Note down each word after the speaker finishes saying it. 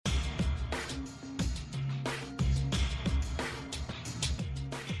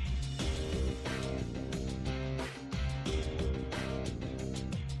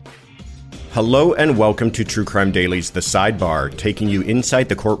Hello and welcome to True Crime Daily's The Sidebar, taking you inside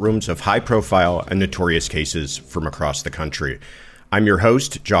the courtrooms of high-profile and notorious cases from across the country. I'm your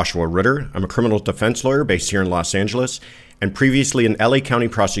host, Joshua Ritter. I'm a criminal defense lawyer based here in Los Angeles and previously an LA County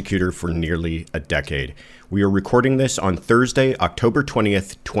prosecutor for nearly a decade. We are recording this on Thursday, October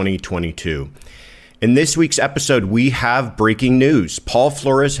 20th, 2022. In this week's episode, we have breaking news. Paul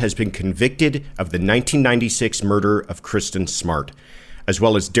Flores has been convicted of the 1996 murder of Kristin Smart, as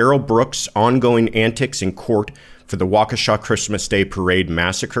well as Daryl Brooks' ongoing antics in court for the Waukesha Christmas Day Parade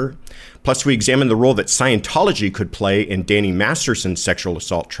massacre. Plus, we examine the role that Scientology could play in Danny Masterson's sexual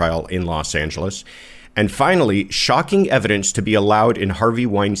assault trial in Los Angeles. And finally, shocking evidence to be allowed in Harvey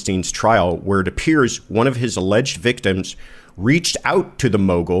Weinstein's trial, where it appears one of his alleged victims reached out to the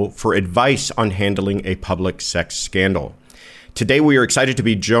mogul for advice on handling a public sex scandal. Today, we are excited to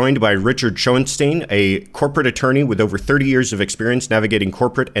be joined by Richard Schoenstein, a corporate attorney with over 30 years of experience navigating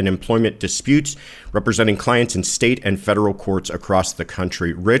corporate and employment disputes, representing clients in state and federal courts across the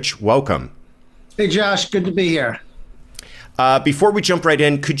country. Rich, welcome. Hey, Josh. Good to be here. Before we jump right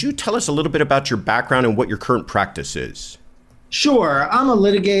in, could you tell us a little bit about your background and what your current practice is? Sure. I'm a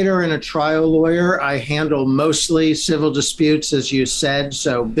litigator and a trial lawyer. I handle mostly civil disputes, as you said.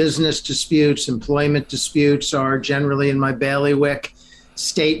 So business disputes, employment disputes are generally in my bailiwick,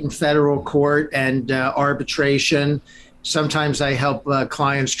 state and federal court, and arbitration. Sometimes I help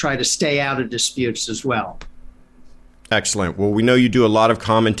clients try to stay out of disputes as well. Excellent. Well, we know you do a lot of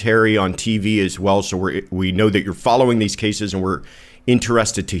commentary on TV as well, so we know that you're following these cases, and we're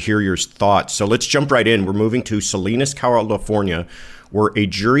interested to hear your thoughts. So let's jump right in. We're moving to Salinas, California, where a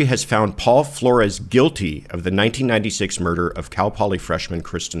jury has found Paul Flores guilty of the 1996 murder of Cal Poly freshman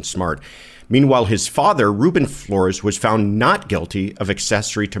Kristin Smart. Meanwhile, his father, Ruben Flores, was found not guilty of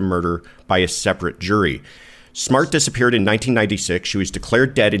accessory to murder by a separate jury. Smart disappeared in 1996. She was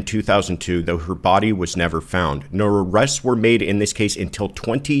declared dead in 2002, though her body was never found. No arrests were made in this case until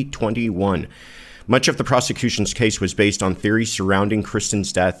 2021. Much of the prosecution's case was based on theories surrounding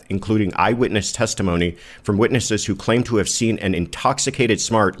Kristin's death, including eyewitness testimony from witnesses who claimed to have seen an intoxicated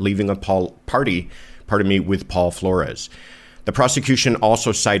Smart leaving a party with Paul Flores. The prosecution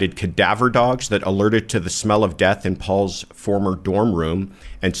also cited cadaver dogs that alerted to the smell of death in Paul's former dorm room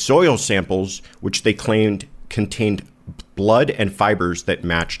and soil samples, which they claimed contained blood and fibers that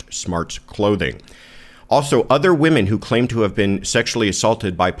matched Smart's clothing. Also, other women who claimed to have been sexually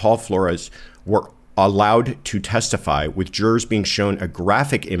assaulted by Paul Flores were allowed to testify, with jurors being shown a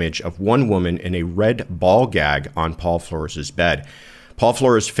graphic image of one woman in a red ball gag on Paul Flores' bed. Paul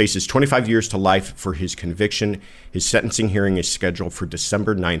Flores faces 25 years to life for his conviction. His sentencing hearing is scheduled for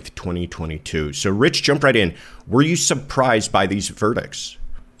December 9th, 2022. So, Rich, jump right in. Were you surprised by these verdicts?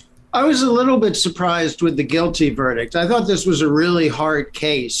 I was a little bit surprised with the guilty verdict. I thought this was a really hard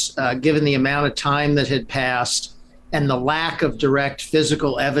case, given the amount of time that had passed and the lack of direct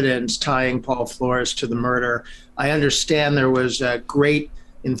physical evidence tying Paul Flores to the murder. I understand there was a great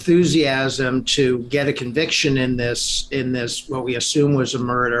enthusiasm to get a conviction in this, what we assume was a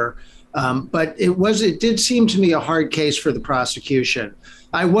murder. But it did seem to me a hard case for the prosecution.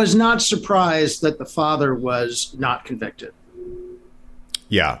 I was not surprised that the father was not convicted.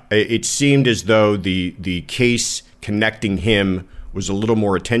 Yeah, it seemed as though the case connecting him was a little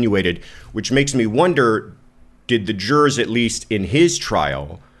more attenuated, which makes me wonder, did the jurors, at least in his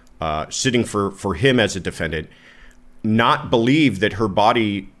trial, sitting for him as a defendant, not believe that her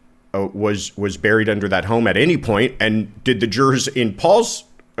body was buried under that home at any point? And did the jurors in Paul's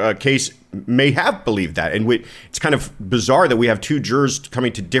case may have believed that? And it's kind of bizarre that we have two jurors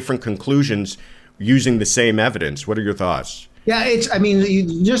coming to different conclusions using the same evidence. What are your thoughts? Yeah,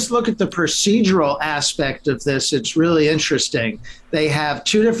 you just look at the procedural aspect of this. It's really interesting. They have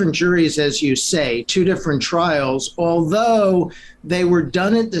two different juries, as you say, two different trials, although they were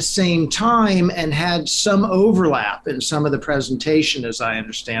done at the same time and had some overlap in some of the presentation, as I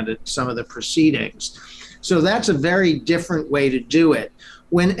understand it, some of the proceedings. So that's a very different way to do it.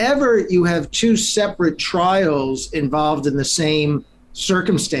 Whenever you have two separate trials involved in the same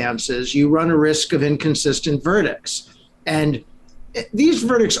circumstances, you run a risk of inconsistent verdicts. And these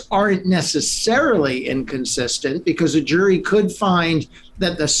verdicts aren't necessarily inconsistent, because a jury could find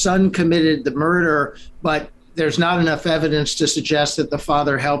that the son committed the murder, but there's not enough evidence to suggest that the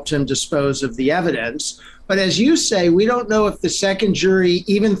father helped him dispose of the evidence. But as you say, we don't know if the second jury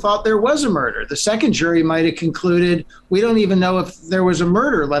even thought there was a murder. The second jury might have concluded, we don't even know if there was a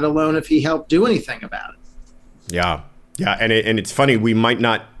murder, let alone if he helped do anything about it. Yeah. And it's funny, we might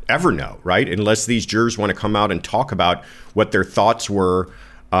not ever know, right? Unless these jurors want to come out and talk about what their thoughts were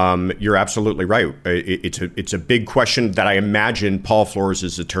You're absolutely right. It's a big question that I imagine Paul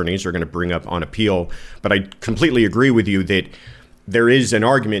Flores' attorneys are going to bring up on appeal. But I completely agree with you that there is an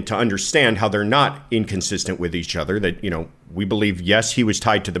argument to understand how they're not inconsistent with each other, that, we believe, yes, he was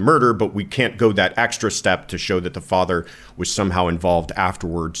tied to the murder, but we can't go that extra step to show that the father was somehow involved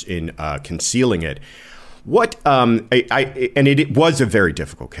afterwards in concealing it. It was a very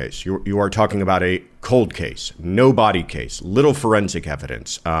difficult case. You are talking about a cold case, no body case, little forensic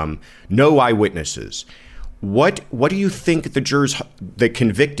evidence, no eyewitnesses. What do you think the jurors that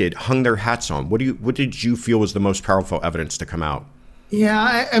convicted hung their hats on? What did you feel was the most powerful evidence to come out?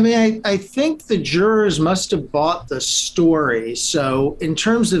 Yeah, I think the jurors must have bought the story. So in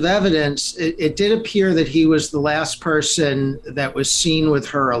terms of evidence, it did appear that he was the last person that was seen with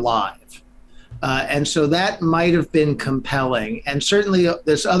her alive. And so that might have been compelling. And certainly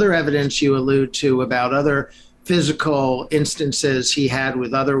this other evidence you allude to about other physical instances he had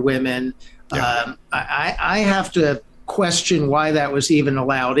with other women. Yeah. I have to question why that was even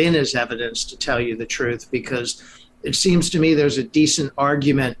allowed in as evidence, to tell you the truth, because it seems to me there's a decent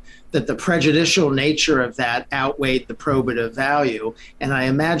argument that the prejudicial nature of that outweighed the probative value. And I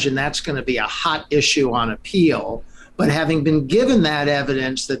imagine that's going to be a hot issue on appeal. But having been given that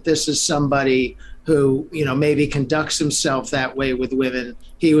evidence that this is somebody who, maybe conducts himself that way with women,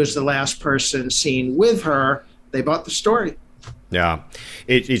 he was the last person seen with her, they bought the story. Yeah.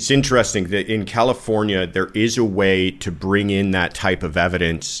 It's interesting that in California, there is a way to bring in that type of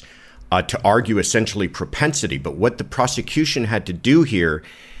evidence to argue essentially propensity. But what the prosecution had to do here,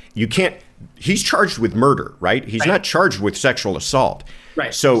 he's charged with murder, right? He's not charged with sexual assault.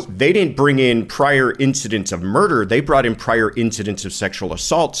 Right. So they didn't bring in prior incidents of murder. They brought in prior incidents of sexual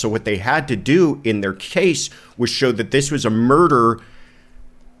assault. So what they had to do in their case was show that this was a murder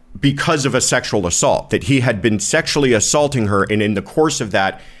because of a sexual assault, that he had been sexually assaulting her and in the course of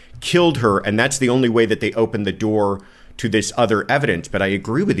that killed her. And that's the only way that they opened the door to this other evidence. But I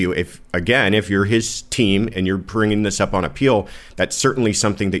agree with you. If you're his team and you're bringing this up on appeal, that's certainly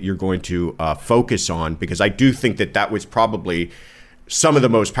something that you're going to focus on, because I do think that was probably some of the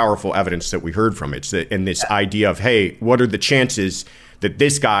most powerful evidence that we heard from it. And this idea of, hey, what are the chances that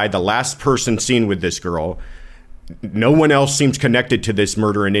this guy, the last person seen with this girl, no one else seems connected to this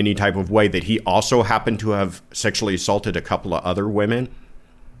murder in any type of way, that he also happened to have sexually assaulted a couple of other women?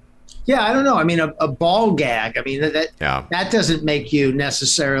 Yeah, I don't know. I mean, a ball gag, that doesn't make you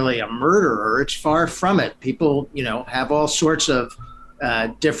necessarily a murderer. It's far from it. People, have all sorts of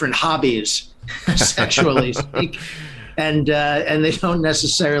different hobbies, sexually speaking. And they don't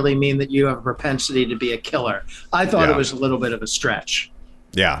necessarily mean that you have a propensity to be a killer. I thought it was a little bit of a stretch.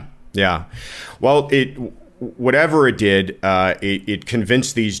 Yeah. Well, whatever it did, it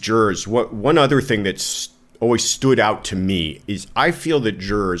convinced these jurors. One other thing that's always stood out to me is I feel that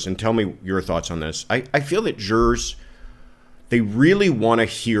jurors, and tell me your thoughts on this, I feel that jurors, they really want to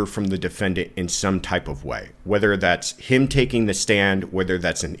hear from the defendant in some type of way, whether that's him taking the stand, whether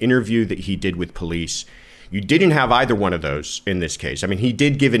that's an interview that he did with police. You didn't have either one of those in this case. I mean, he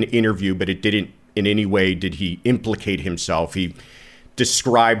did give an interview, but it didn't in any way did he implicate himself. He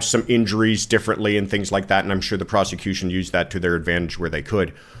described some injuries differently and things like that, and I'm sure the prosecution used that to their advantage where they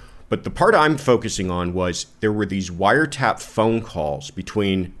could. But the part I'm focusing on was there were these wiretap phone calls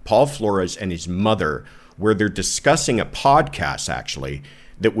between Paul Flores and his mother where they're discussing a podcast, actually,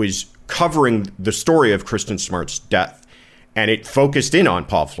 that was covering the story of Kristin Smart's death. And it focused in on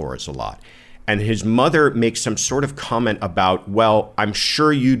Paul Flores a lot. And his mother makes some sort of comment about, well, I'm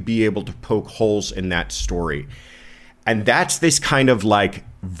sure you'd be able to poke holes in that story. And that's this kind of like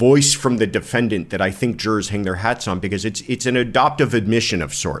voice from the defendant that I think jurors hang their hats on, because it's an adoptive admission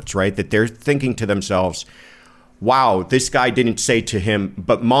of sorts, right? That they're thinking to themselves, wow, this guy didn't say to him,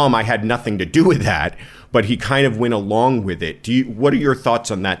 but Mom, I had nothing to do with that. But he kind of went along with it. What are your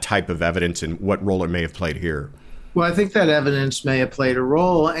thoughts on that type of evidence and what role it may have played here? Well, I think that evidence may have played a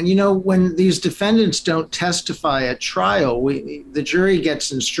role. And, when these defendants don't testify at trial, the jury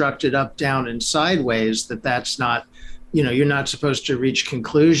gets instructed up, down, and sideways that that's not, you're not supposed to reach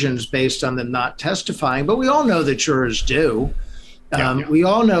conclusions based on them not testifying. But we all know that jurors do. We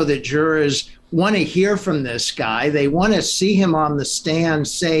all know that jurors want to hear from this guy. They want to see him on the stand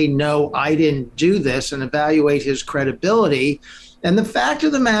say, no, I didn't do this, and evaluate his credibility. And the fact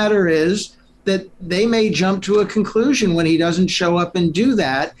of the matter is that they may jump to a conclusion when he doesn't show up and do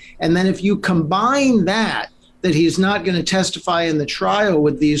that. And then if you combine that he's not going to testify in the trial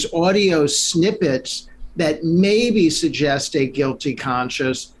with these audio snippets that maybe suggest a guilty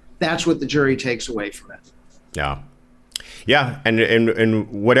conscience, that's what the jury takes away from it. Yeah. And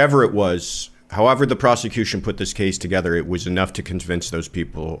whatever it was, however the prosecution put this case together, it was enough to convince those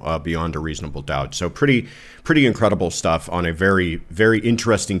people beyond a reasonable doubt. So pretty incredible stuff on a very, very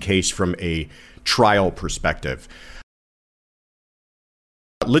interesting case from a trial perspective.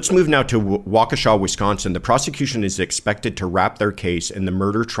 Let's move now to Waukesha, Wisconsin. The prosecution is expected to wrap their case in the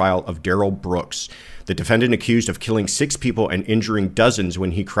murder trial of Darrell Brooks, the defendant accused of killing 6 people and injuring dozens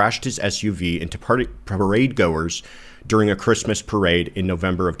when he crashed his SUV into parade goers during a Christmas parade in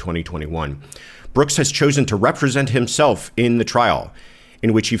November of 2021. Brooks has chosen to represent himself in the trial,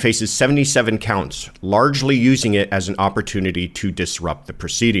 in which he faces 77 counts, largely using it as an opportunity to disrupt the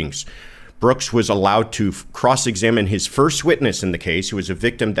proceedings. Brooks was allowed to cross-examine his first witness in the case, who was a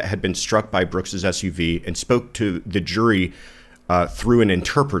victim that had been struck by Brooks's SUV, and spoke to the jury through an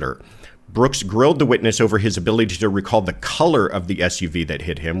interpreter. Brooks grilled the witness over his ability to recall the color of the SUV that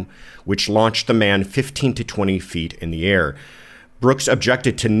hit him, which launched the man 15 to 20 feet in the air. Brooks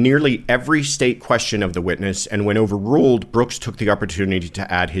objected to nearly every state question of the witness, and when overruled, Brooks took the opportunity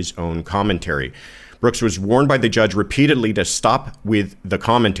to add his own commentary. Brooks was warned by the judge repeatedly to stop with the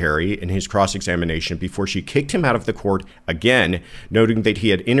commentary in his cross-examination before she kicked him out of the court again, noting that he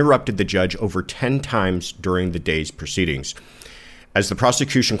had interrupted the judge over 10 times during the day's proceedings. As the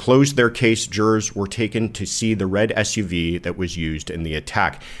prosecution closed their case, jurors were taken to see the red SUV that was used in the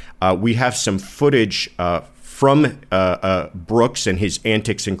attack. We have some footage from Brooks and his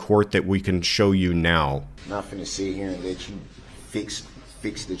antics in court that we can show you now. I'm not finna sit here and let you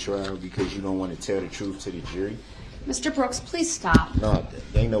fix the trial because you don't want to tell the truth to the jury. Mr. Brooks, please stop. No,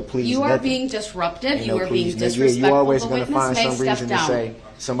 there ain't no please. You are nothing. being disruptive. You are being Yeah, disrespectful. you always The going to witness find may some step reason to down. say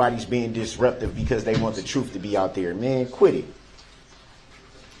somebody's being disruptive because they want the truth to be out there. Man, quit it.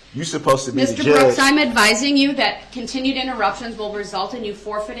 You're supposed to be the Mr. judge. Brooks, I'm advising you that continued interruptions will result in you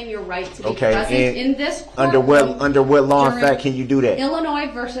forfeiting your right to be present in this courtroom. Under what law and fact can you do that?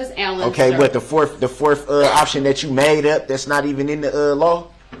 Illinois versus Allen. Okay, sir. what the fourth option that you made up that's not even in the law?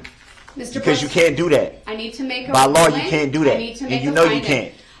 Mr. Because Brooks, you can't do that. I need to make a By law, ruling. you can't do that. I need to And make you a know you finding.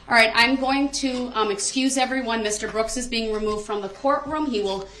 can't. All right, I'm going to excuse everyone. Mr. Brooks is being removed from the courtroom. He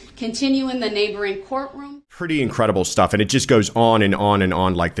will continue in the neighboring courtroom. Pretty incredible stuff, and it just goes on and on and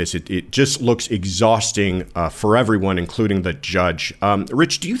on like this. It just looks exhausting for everyone, including the judge.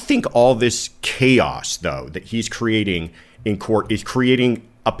 Rich, do you think all this chaos, though, that he's creating in court is creating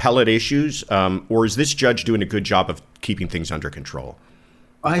appellate issues, or is this judge doing a good job of keeping things under control?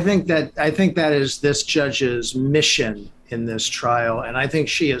 I think that is this judge's mission in this trial, and I think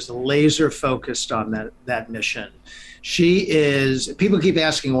she is laser focused on that mission. She is, people keep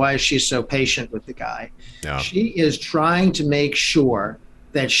asking why is she so patient with the guy. Yeah. She is trying to make sure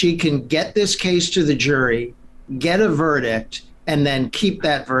that she can get this case to the jury, get a verdict, and then keep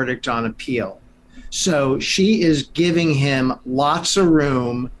that verdict on appeal. So she is giving him lots of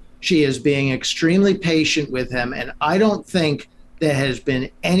room. She is being extremely patient with him, and I don't think there has been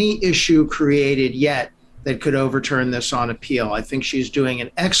any issue created yet that could overturn this on appeal. I think she's doing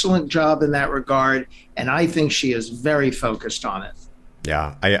an excellent job in that regard, and I think she is very focused on it.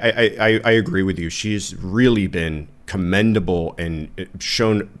 Yeah, I agree with you. She's really been commendable and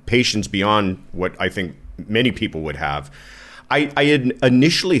shown patience beyond what I think many people would have. I had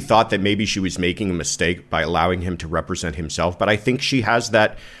initially thought that maybe she was making a mistake by allowing him to represent himself, but I think she has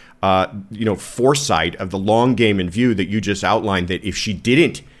that foresight of the long game in view that you just outlined, that if she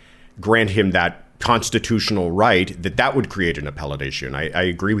didn't grant him that constitutional right, that would create an appellate issue. And I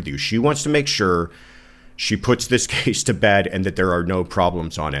agree with you. She wants to make sure she puts this case to bed and that there are no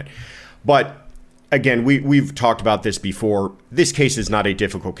problems on it. But again, we've talked about this before. This case is not a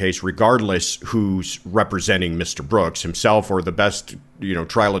difficult case, regardless who's representing Mr. Brooks, himself or the best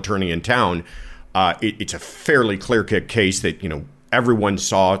trial attorney in town. It's a fairly clear-cut case that everyone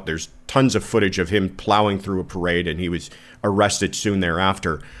saw. There's tons of footage of him plowing through a parade, and he was arrested soon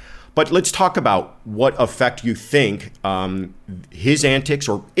thereafter. But let's talk about what effect you think his antics,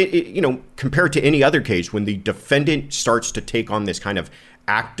 or compared to any other case, when the defendant starts to take on this kind of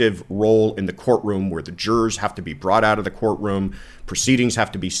active role in the courtroom where the jurors have to be brought out of the courtroom, proceedings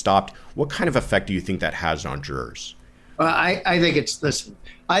have to be stopped. What kind of effect do you think that has on jurors? Well, I think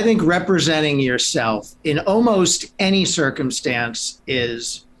I think representing yourself in almost any circumstance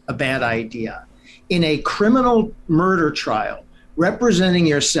is a bad idea. In a criminal murder trial, representing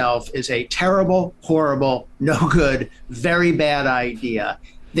yourself is a terrible, horrible, no good, very bad idea.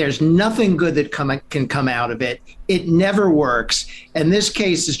 There's nothing good that can come out of it. It never works. And this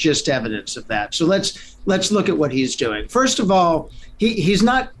case is just evidence of that. So let's look at what he's doing. First of all, he's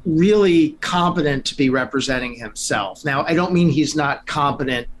not really competent to be representing himself. Now, I don't mean he's not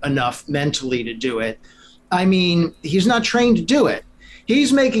competent enough mentally to do it. I mean, he's not trained to do it.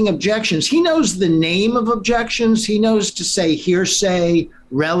 He's making objections. He knows the name of objections. He knows to say hearsay,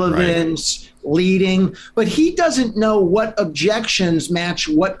 relevance, leading, but he doesn't know what objections match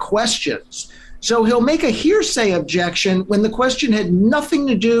what questions. So he'll make a hearsay objection when the question had nothing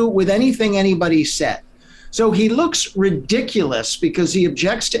to do with anything anybody said. So he looks ridiculous because he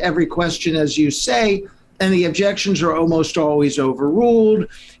objects to every question, as you say, and the objections are almost always overruled.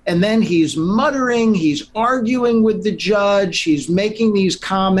 And then he's muttering, he's arguing with the judge, he's making these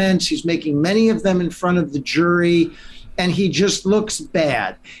comments, he's making many of them in front of the jury, and he just looks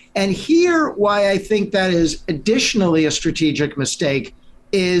bad. And here, why I think that is additionally a strategic mistake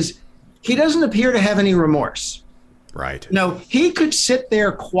is he doesn't appear to have any remorse. Right. No, he could sit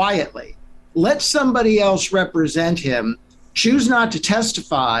there quietly, let somebody else represent him, choose not to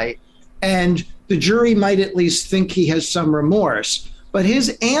testify, and the jury might at least think he has some remorse. But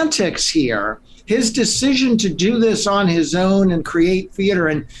his antics here, his decision to do this on his own and create theater,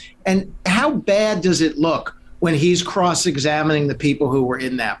 and how bad does it look when he's cross-examining the people who were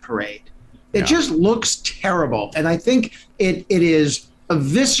in that parade? It just looks terrible. And I think it is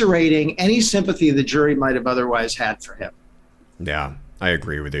eviscerating any sympathy the jury might have otherwise had for him. Yeah, I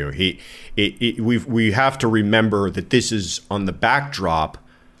agree with you. We have to remember that this is on the backdrop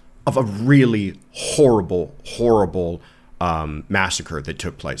of a really horrible massacre that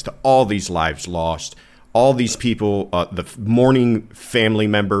took place. All these lives lost, all these people, the mourning family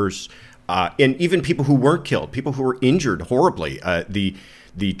members, and even people who weren't killed, people who were injured horribly,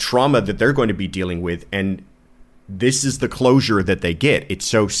 the trauma that they're going to be dealing with. And this is the closure that they get. It's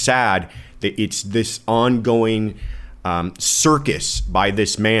so sad that it's this ongoing circus by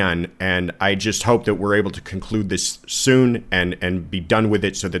this man. And I just hope that we're able to conclude this soon and be done with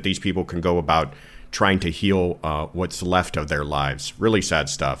it so that these people can go about trying to heal what's left of their lives. Really sad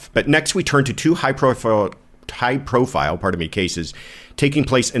stuff. But next we turn to two high-profile cases taking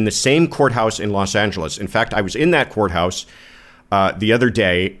place in the same courthouse in Los Angeles. In fact, I was in that courthouse the other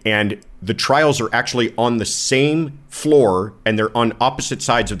day, and the trials are actually on the same floor, and they're on opposite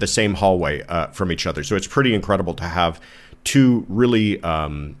sides of the same hallway from each other. So it's pretty incredible to have two really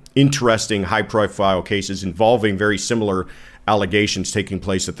interesting high-profile cases involving very similar allegations taking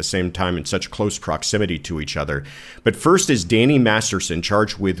place at the same time in such close proximity to each other. But first is Danny Masterson,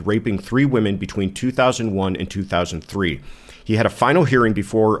 charged with raping 3 women between 2001 and 2003. He had a final hearing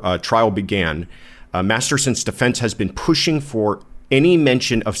before trial began. Masterson's defense has been pushing for any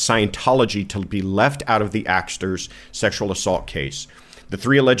mention of Scientology to be left out of the Axter's sexual assault case. The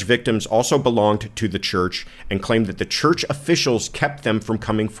 3 alleged victims also belonged to the church and claimed that the church officials kept them from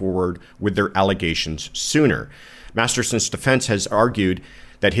coming forward with their allegations sooner. Masterson's defense has argued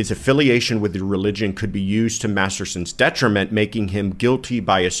that his affiliation with the religion could be used to Masterson's detriment, making him guilty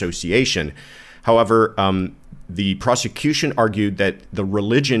by association. However, the prosecution argued that the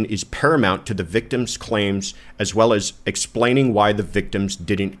religion is paramount to the victims' claims, as well as explaining why the victims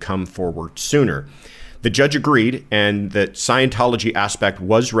didn't come forward sooner. The judge agreed, and that Scientology aspect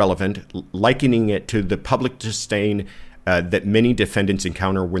was relevant, likening it to the public disdain that many defendants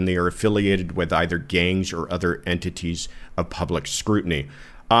encounter when they are affiliated with either gangs or other entities of public scrutiny.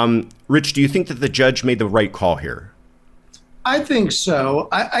 Rich, do you think that the judge made the right call here? I think so.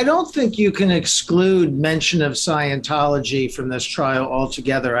 I don't think you can exclude mention of Scientology from this trial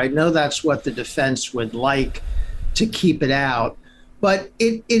altogether. I know that's what the defense would like, to keep it out. But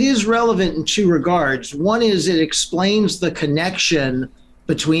it is relevant in 2 regards. One is it explains the connection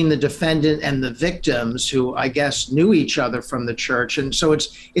between the defendant and the victims, who I guess knew each other from the church. And so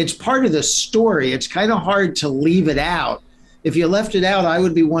it's part of the story. It's kind of hard to leave it out. If you left it out, I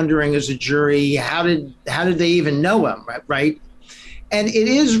would be wondering as a jury, how did they even know him, right? And it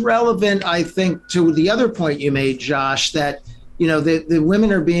is relevant, I think, to the other point you made, Josh, that the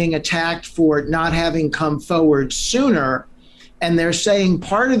women are being attacked for not having come forward sooner. And they're saying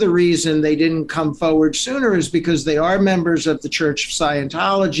part of the reason they didn't come forward sooner is because they are members of the Church of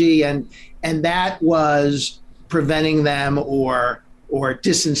Scientology, and that was preventing them or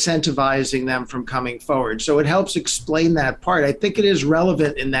disincentivizing them from coming forward. So it helps explain that part. I think it is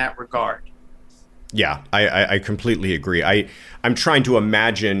relevant in that regard. Yeah, I completely agree. I'm trying to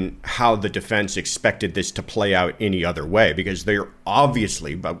imagine how the defense expected this to play out any other way, because they're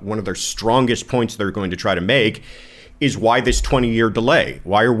obviously, but one of their strongest points they're going to try to make is why this 20-year delay?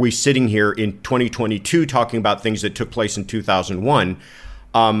 Why are we sitting here in 2022 talking about things that took place in 2001?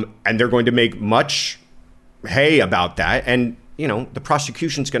 And they're going to make much hay about that. And, the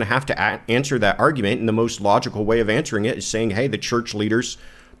prosecution's going to have to answer that argument. And the most logical way of answering it is saying, hey, the church leaders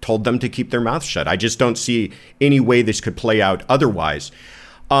told them to keep their mouths shut. I just don't see any way this could play out otherwise.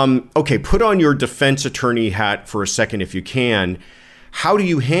 Okay, put on your defense attorney hat for a second if you can. How do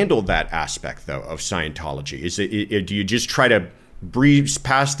you handle that aspect, though, of Scientology? Do you just try to breeze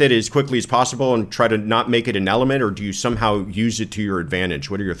past it as quickly as possible and try to not make it an element, or do you somehow use it to your advantage?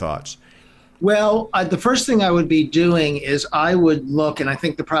 What are your thoughts? Well, the first thing I would be doing is I would look, and I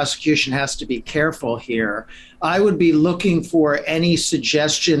think the prosecution has to be careful here. I would be looking for any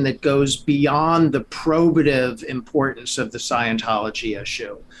suggestion that goes beyond the probative importance of the Scientology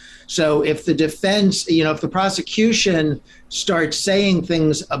issue. So if the defense, if the prosecution starts saying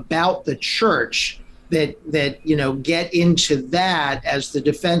things about the church that get into that, as the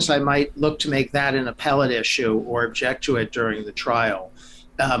defense, I might look to make that an appellate issue or object to it during the trial.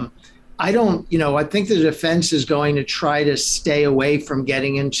 I think the defense is going to try to stay away from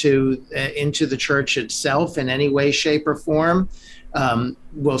getting into the church itself in any way, shape, or form.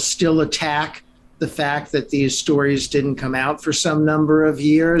 Will still attack the fact that these stories didn't come out for some number of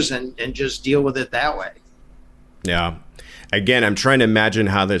years and just deal with it that way. Yeah. Again, I'm trying to imagine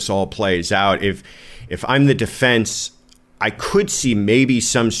how this all plays out. If I'm the defense, I could see maybe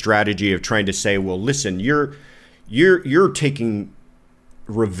some strategy of trying to say, well, listen, you're taking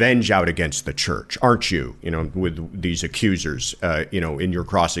revenge out against the church, aren't you? With these accusers, in your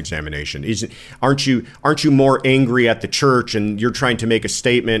cross-examination, aren't you more angry at the church, and you're trying to make a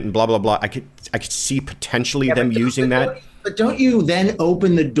statement and blah blah blah? I could see potentially them using that. But don't you then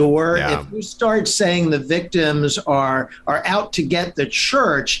open the door? Yeah. If you start saying the victims are out to get the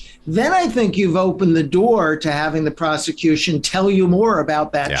church, then I think you've opened the door to having the prosecution tell you more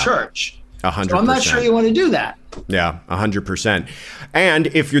about that church. 100%. So I'm not sure you want to do that. Yeah, 100%. And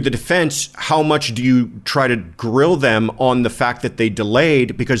if you're the defense, how much do you try to grill them on the fact that they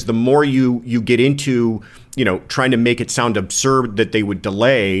delayed? Because the more you get into, trying to make it sound absurd that they would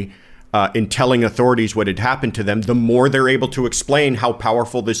delay in telling authorities what had happened to them, the more they're able to explain how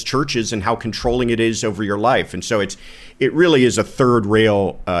powerful this church is and how controlling it is over your life. And so it really is a third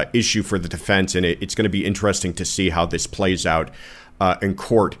rail issue for the defense, and it's going to be interesting to see how this plays out in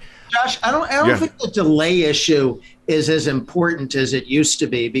court. Josh, I don't think the delay issue is as important as it used to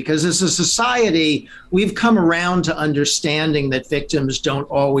be, because as a society, we've come around to understanding that victims don't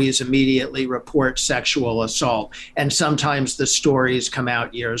always immediately report sexual assault, and sometimes the stories come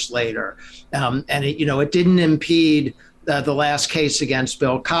out years later. It didn't impede the last case against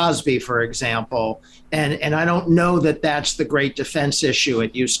Bill Cosby, for example, and I don't know that that's the great defense issue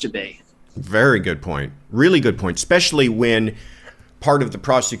it used to be. Very good point. Really good point, especially when part of the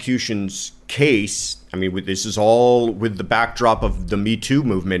prosecution's case, this is all with the backdrop of the Me Too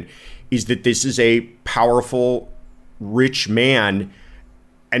movement, is that this is a powerful, rich man.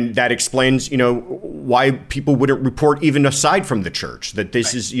 And that explains, why people wouldn't report even aside from the church, that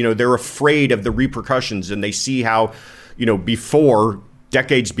this is, they're afraid of the repercussions, and they see how,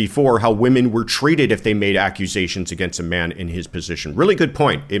 decades before, how women were treated if they made accusations against a man in his position. Really good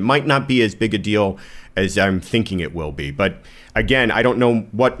point. It might not be as big a deal as I'm thinking it will be. But again, I don't know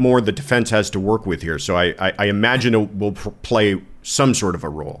what more the defense has to work with here. So I imagine it will play some sort of a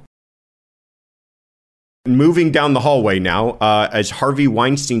role. Moving down the hallway now, as Harvey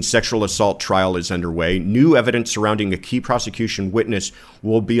Weinstein's sexual assault trial is underway, new evidence surrounding a key prosecution witness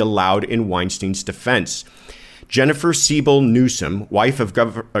will be allowed in Weinstein's defense. Jennifer Siebel Newsom, wife of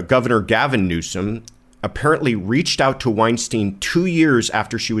Governor Gavin Newsom, apparently reached out to Weinstein 2 years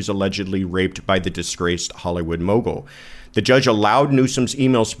after she was allegedly raped by the disgraced Hollywood mogul. The judge allowed Newsom's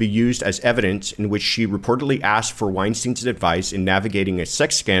emails to be used as evidence in which she reportedly asked for Weinstein's advice in navigating a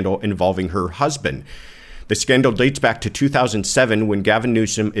sex scandal involving her husband. The scandal dates back to 2007, when Gavin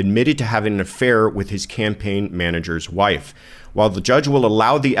Newsom admitted to having an affair with his campaign manager's wife. While the judge will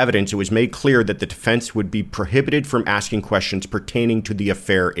allow the evidence, it was made clear that the defense would be prohibited from asking questions pertaining to the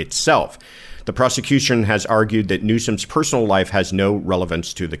affair itself. The prosecution has argued that Newsom's personal life has no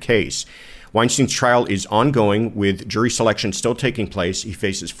relevance to the case. Weinstein's trial is ongoing, with jury selection still taking place. He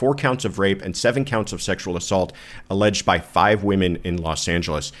faces 4 counts of rape and 7 counts of sexual assault alleged by 5 women in Los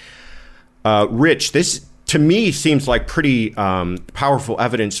Angeles. Rich, this to me seems like pretty powerful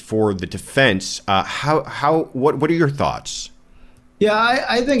evidence for the defense. What are your thoughts? Yeah,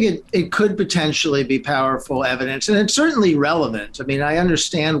 I think it could potentially be powerful evidence, and it's certainly relevant. I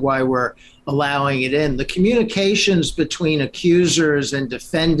understand why we're allowing it in. The communications between accusers and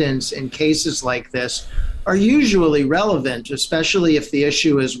defendants in cases like this are usually relevant, especially if the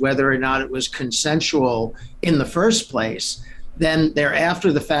issue is whether or not it was consensual in the first place. Then their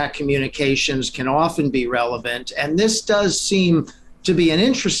after the fact communications can often be relevant. And this does seem to be an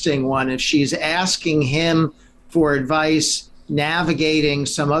interesting one. If she's asking him for advice navigating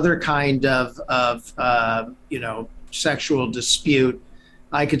some other kind of sexual dispute,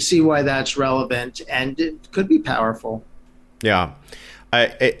 I could see why that's relevant, and it could be powerful. Yeah.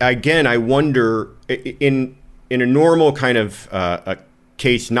 Again, I wonder in a normal kind of a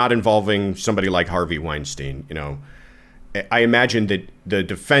case not involving somebody like Harvey Weinstein, I imagine that the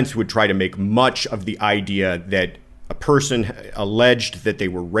defense would try to make much of the idea that a person alleged that they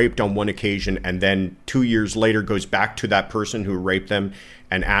were raped on one occasion and then 2 years later goes back to that person who raped them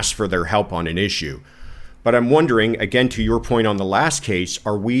and asks for their help on an issue. But I'm wondering, again, to your point on the last case,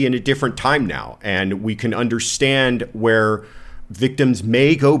 are we in a different time now? And we can understand where victims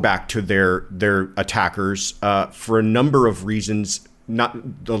may go back to their attackers for a number of reasons,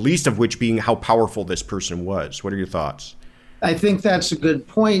 not the least of which being how powerful this person was. What are your thoughts? I think that's a good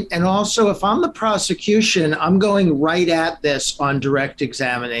point. And also, if I'm the prosecution, I'm going right at this on direct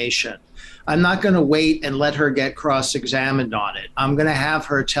examination. I'm not going to wait and let her get cross-examined on it. I'm going to have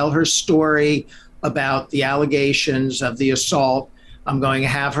her tell her story about the allegations of the assault. I'm going to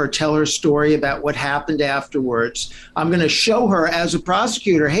have her tell her story about what happened afterwards. I'm going to show her as a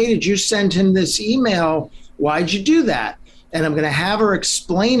prosecutor, hey, did you send him this email? Why'd you do that? And I'm going to have her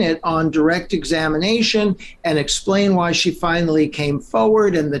explain it on direct examination and explain why she finally came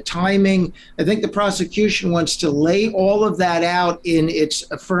forward and the timing. I think the prosecution wants to lay all of that out in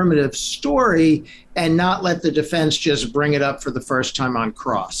its affirmative story and not let the defense just bring it up for the first time on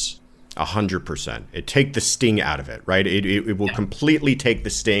cross. 100%. It take the sting out of it, right? It will completely take the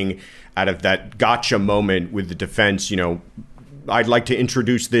sting out of that gotcha moment with the defense, I'd like to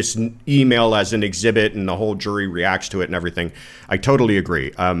introduce this email as an exhibit, and the whole jury reacts to it and everything. I totally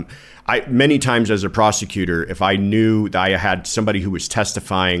agree. Many times as a prosecutor, if I knew that I had somebody who was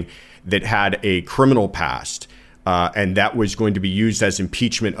testifying that had a criminal past, and that was going to be used as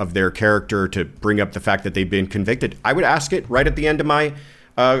impeachment of their character to bring up the fact that they've been convicted, I would ask it right at the end of my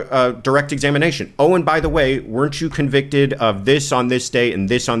direct examination. Oh, and by the way, weren't you convicted of this on this day and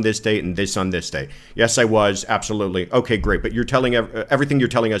this on this date and this on this day? Yes, I was. Absolutely. Okay, great. But you're telling everything you're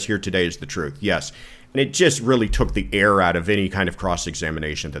telling us here today is the truth. Yes. And it just really took the air out of any kind of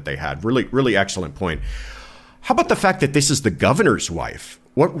cross-examination that they had. Really, really excellent point. How about the fact that this is the governor's wife?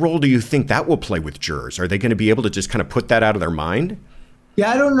 What role do you think that will play with jurors? Are they going to be able to just kind of put that out of their mind? Yeah,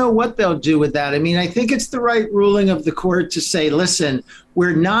 I don't know what they'll do with that. I mean, I think it's the right ruling of the court to say, listen,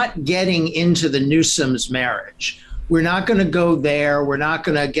 we're not getting into the Newsom's marriage. We're not going to go there. We're not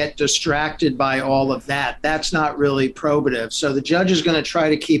going to get distracted by all of that. That's not really probative. So the judge is going to try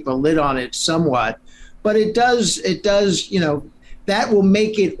to keep a lid on it somewhat. But it does, that will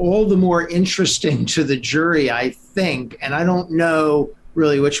make it all the more interesting to the jury, I think. And I don't know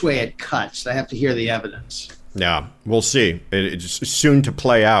really which way it cuts. I have to hear the evidence. Yeah, we'll see. It's soon to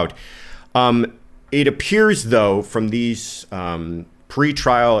play out. It appears, though, from these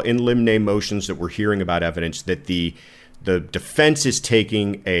pre-trial in limine motions that we're hearing about evidence, that the defense is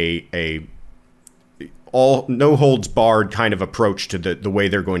taking a no holds barred kind of approach to the way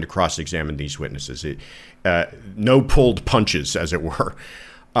they're going to cross-examine these witnesses. No pulled punches, as it were.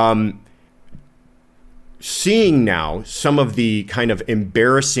 Seeing now some of the kind of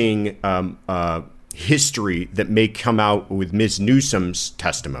embarrassing history that may come out with Ms. Newsom's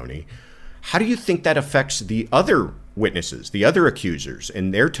testimony, how do you think that affects the other witnesses, the other accusers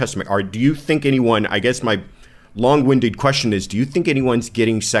and their testimony? Or do you think anyone, I guess my long-winded question is, do you think anyone's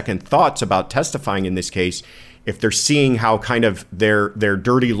getting second thoughts about testifying in this case if they're seeing how kind of their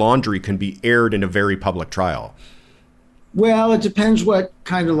dirty laundry can be aired in a very public trial? Well, it depends what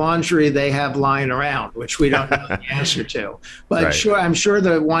kind of laundry they have lying around, which we don't know the answer to. But right. Sure, I'm sure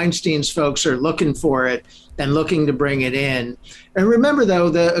the Weinstein's folks are looking for it and looking to bring it in. And remember, though,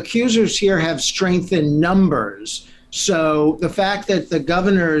 the accusers here have strength in numbers. So the fact that the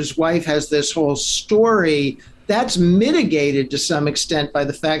governor's wife has this whole story, that's mitigated to some extent by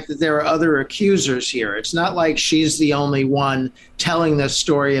the fact that there are other accusers here. It's not like she's the only one telling the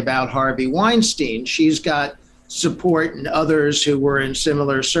story about Harvey Weinstein. She's got support and others who were in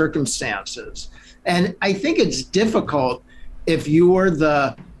similar circumstances. And I think it's difficult if you're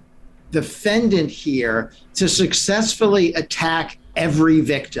the defendant here to successfully attack every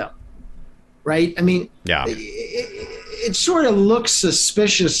victim, right? I mean, yeah. It sort of looks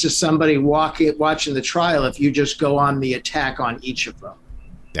suspicious to somebody watching the trial if you just go on the attack on each of them.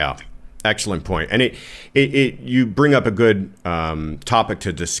 Yeah. Excellent point. And you bring up a good topic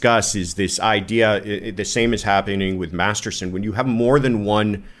to discuss is this idea, the same is happening with Masterson. When you have more than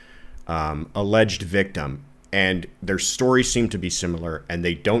one alleged victim and their stories seem to be similar and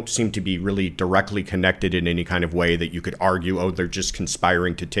they don't seem to be really directly connected in any kind of way that you could argue, oh, they're just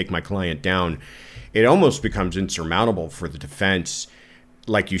conspiring to take my client down, it almost becomes insurmountable for the defense,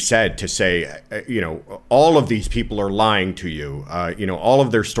 like you said, to say, all of these people are lying to you. All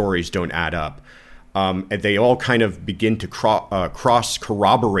of their stories don't add up. and they all kind of begin to cross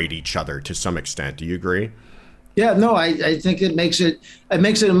corroborate each other to some extent. Do you agree? Yeah, no, I think it makes it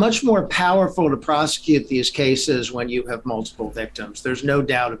much more powerful to prosecute these cases when you have multiple victims. There's no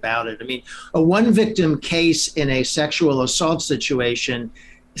doubt about it. I mean, a one victim case in a sexual assault situation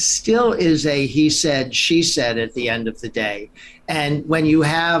still is a he said, she said at the end of the day. And when you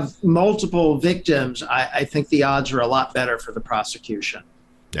have multiple victims, I think the odds are a lot better for the prosecution.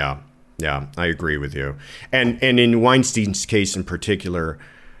 Yeah, I agree with you. And in Weinstein's case in particular,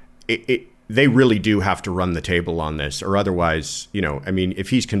 they really do have to run the table on this, or otherwise, I mean,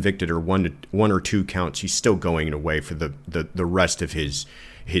 if he's convicted or one or two counts, he's still going away for the rest of his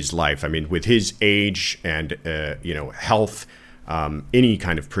life. I mean, with his age and health, any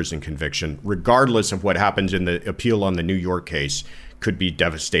kind of prison conviction, regardless of what happens in the appeal on the New York case, could be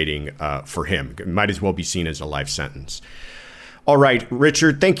devastating for him. It might as well be seen as a life sentence. All right,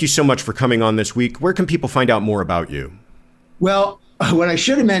 Richard, thank you so much for coming on this week. Where can people find out more about you? Well, what I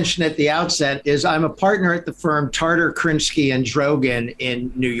should have mentioned at the outset is I'm a partner at the firm Tarter, Krinsky & Drogan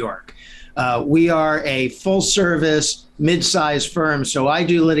in New York. We are a full-service, mid-sized firm, so I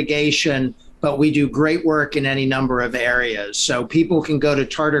do litigation, but we do great work in any number of areas. So people can go to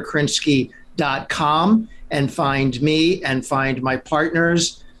tarterkrinsky.com and find me and find my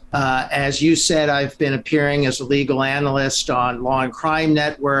partners. As you said, I've been appearing as a legal analyst on Law and Crime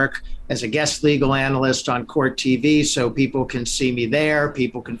Network, as a guest legal analyst on Court TV, so people can see me there.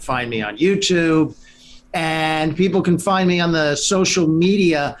 People can find me on YouTube, and people can find me on the social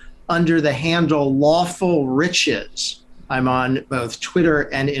media under the handle Lawful Riches. I'm on both Twitter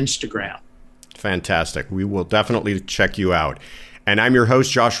and Instagram. Fantastic. We will definitely check you out. And I'm your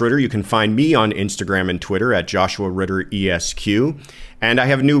host, Josh Ritter. You can find me on Instagram and Twitter at Joshua Ritter ESQ. And I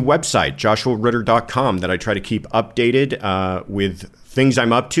have a new website, joshuaritter.com, that I try to keep updated with things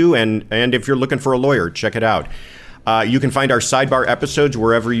I'm up to. And if you're looking for a lawyer, check it out. You can find our Sidebar episodes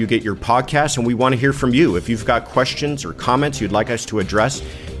wherever you get your podcasts, and we want to hear from you. If you've got questions or comments you'd like us to address,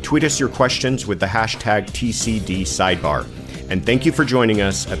 tweet us your questions with the hashtag TCD Sidebar. And thank you for joining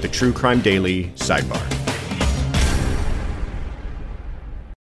us at the True Crime Daily Sidebar.